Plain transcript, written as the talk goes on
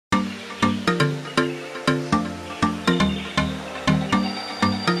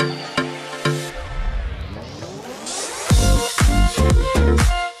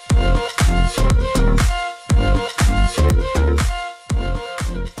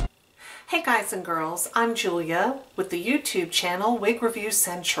Hey guys and girls, I'm Julia with the YouTube channel Wig Review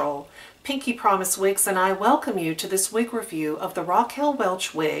Central. Pinkee Promise Wigs and I welcome you to this wig review of the Raquel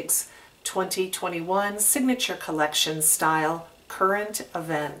Welch Wigs 2021 Signature Collection Style Current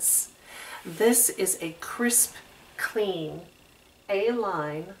Events. This is a crisp, clean,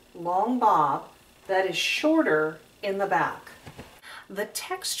 A-line, long bob that is shorter in the back. The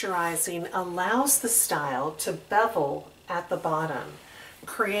texturizing allows the style to bevel at the bottom,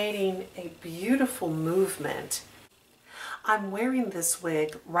 creating a beautiful movement. I'm wearing this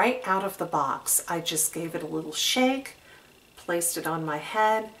wig right out of the box. I just gave it a little shake, placed it on my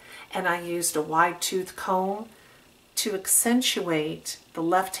head, and I used a wide tooth comb to accentuate the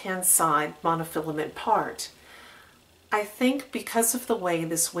left-hand side monofilament part. I think because of the way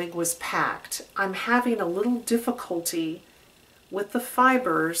this wig was packed, I'm having a little difficulty with the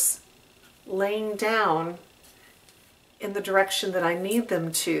fibers laying down in the direction that I need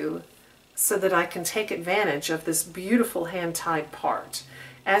them to so that I can take advantage of this beautiful hand-tied part.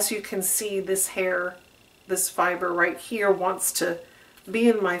 As you can see, this hair, this fiber right here wants to be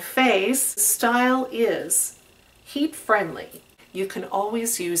in my face. The style is heat friendly. You can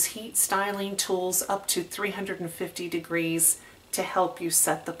always use heat styling tools up to 350 degrees to help you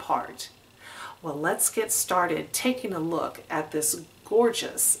set the part. Well, let's get started taking a look at this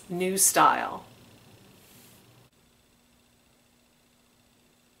gorgeous new style.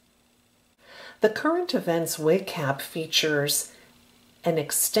 The Current Events wig cap features an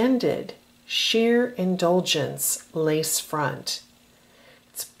extended sheer indulgence lace front.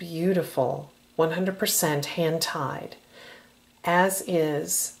 It's beautiful, 100% hand-tied, as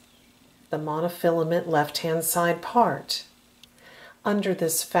is the monofilament left-hand side part. Under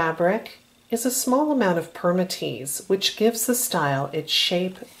this fabric is a small amount of permatease, which gives the style its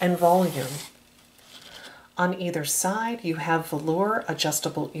shape and volume. On either side, you have velour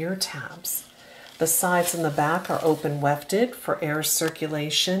adjustable ear tabs. The sides and the back are open wefted for air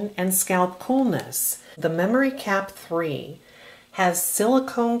circulation and scalp coolness. The Memory Cap 3 has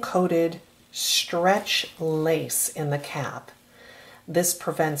silicone-coated stretch lace in the cap. This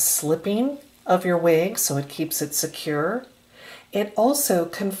prevents slipping of your wig, so it keeps it secure. It also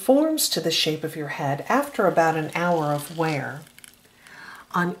conforms to the shape of your head after about an hour of wear.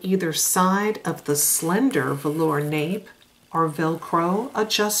 On either side of the slender velour nape are Velcro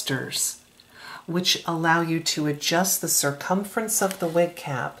adjusters, which allow you to adjust the circumference of the wig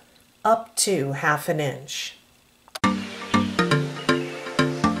cap up to 1/2 inch.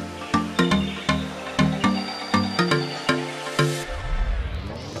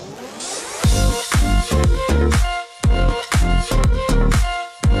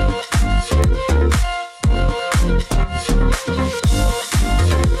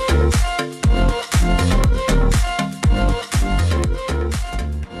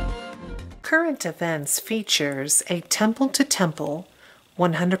 Current Events features a temple-to-temple,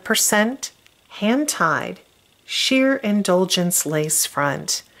 100% hand-tied, sheer indulgence lace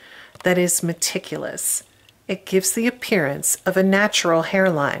front that is meticulous. It gives the appearance of a natural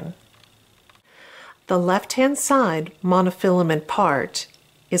hairline. The left-hand side monofilament part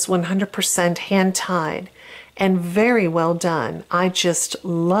is 100% hand-tied and very well done. I just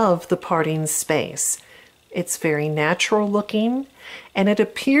love the parting space. It's very natural looking, and it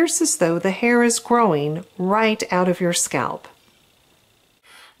appears as though the hair is growing right out of your scalp.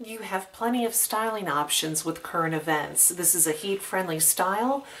 You have plenty of styling options with Current Events. This is a heat-friendly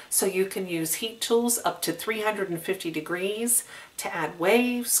style, so you can use heat tools up to 350 degrees to add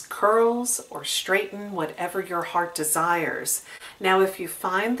waves, curls, or straighten whatever your heart desires. Now, if you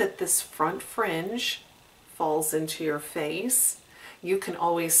find that this front fringe falls into your face, you can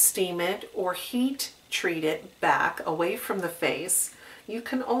always steam it or heat treat it back away from the face. You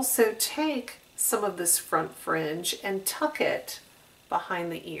can also take some of this front fringe and tuck it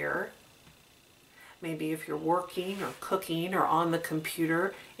behind the ear. Maybe if you're working or cooking or on the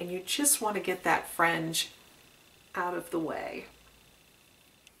computer and you just want to get that fringe out of the way.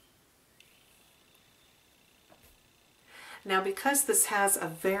 Now, because this has a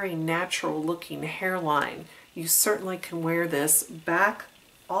very natural looking hairline, you certainly can wear this back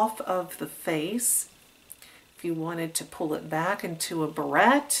off of the face. If you wanted to pull it back into a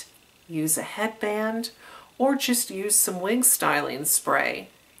barrette, use a headband, or just use some wig styling spray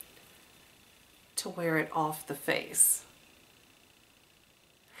to wear it off the face.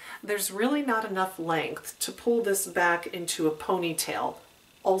 There's really not enough length to pull this back into a ponytail,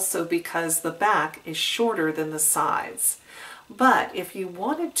 also because the back is shorter than the sides. But if you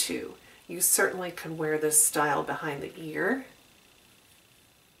wanted to, you certainly could wear this style behind the ear.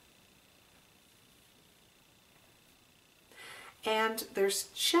 and there's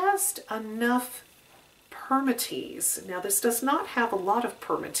just enough permatease. Now this does not have a lot of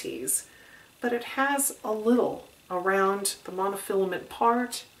permatease, but it has a little around the monofilament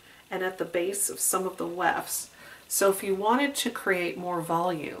part and at the base of some of the wefts. So if you wanted to create more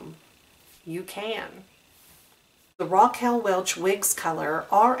volume, you can. The Raquel Welch Wigs color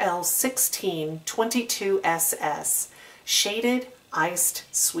RL1622SS, Shaded Iced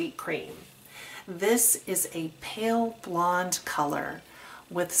Sweet Cream. This is a pale blonde color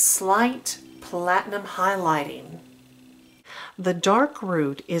with slight platinum highlighting. The dark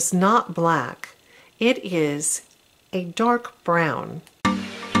root is not black, it is a dark brown.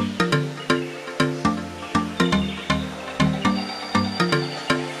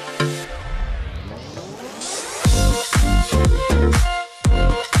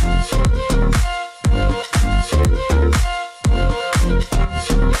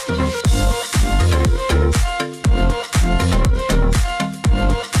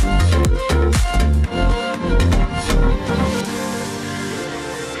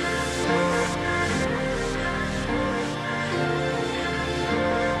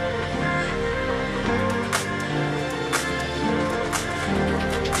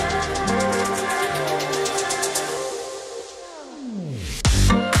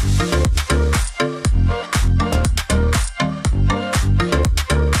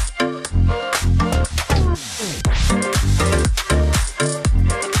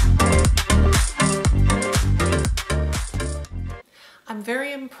 I'm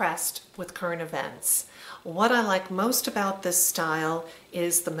very impressed with current events. What I like most about this style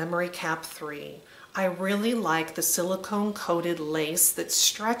is the memory cap 3. I really like the silicone coated lace that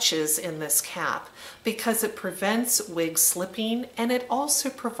stretches in this cap because it prevents wig slipping and it also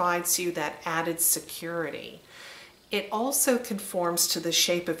provides you that added security. It also conforms to the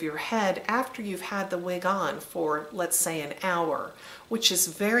shape of your head after you've had the wig on for, let's say, an hour, which is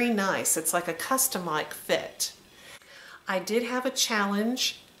very nice. It's like a custom-like fit. I did have a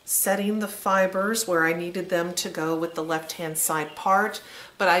challenge setting the fibers where I needed them to go with the left-hand side part,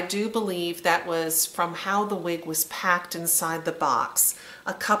 but I do believe that was from how the wig was packed inside the box.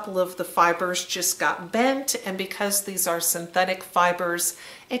 A couple of the fibers just got bent, and because these are synthetic fibers,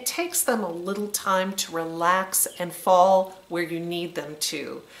 it takes them a little time to relax and fall where you need them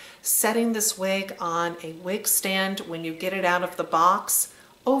to. Setting this wig on a wig stand when you get it out of the box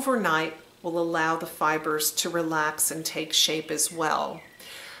overnight will allow the fibers to relax and take shape as well.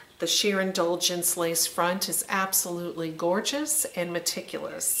 The Sheer Indulgence lace front is absolutely gorgeous and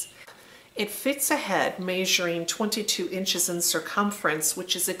meticulous. It fits a head measuring 22 inches in circumference,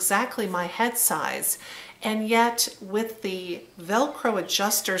 which is exactly my head size, and yet with the Velcro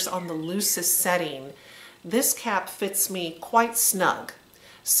adjusters on the loosest setting, this cap fits me quite snug.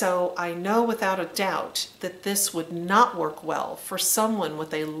 So I know without a doubt that this would not work well for someone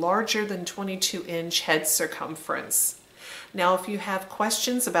with a larger than 22-inch head circumference. Now, if you have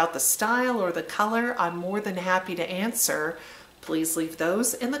questions about the style or the color, I'm more than happy to answer. Please leave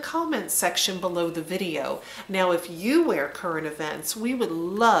those in the comments section below the video. Now, if you wear current events, we would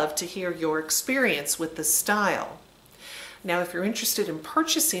love to hear your experience with this style. Now, if you're interested in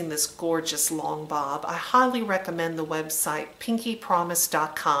purchasing this gorgeous long bob, I highly recommend the website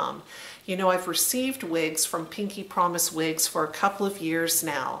pinkeepromise.com. You know, I've received wigs from Pinkee Promise Wigs for a couple of years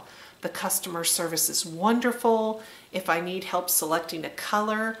now. The customer service is wonderful. If I need help selecting a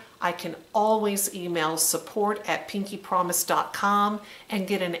color, I can always email support@pinkeepromise.com and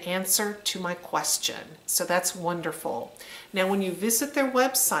get an answer to my question. So that's wonderful. Now, when you visit their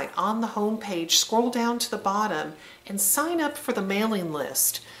website, on the home page, scroll down to the bottom and sign up for the mailing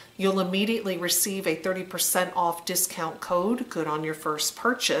list. You'll immediately receive a 30% off discount code, good on your first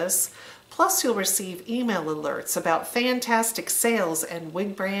purchase. Plus, you'll receive email alerts about fantastic sales and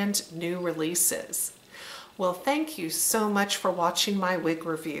wig brand new releases. Well, thank you so much for watching my wig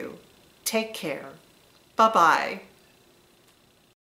review. Take care. Bye-bye.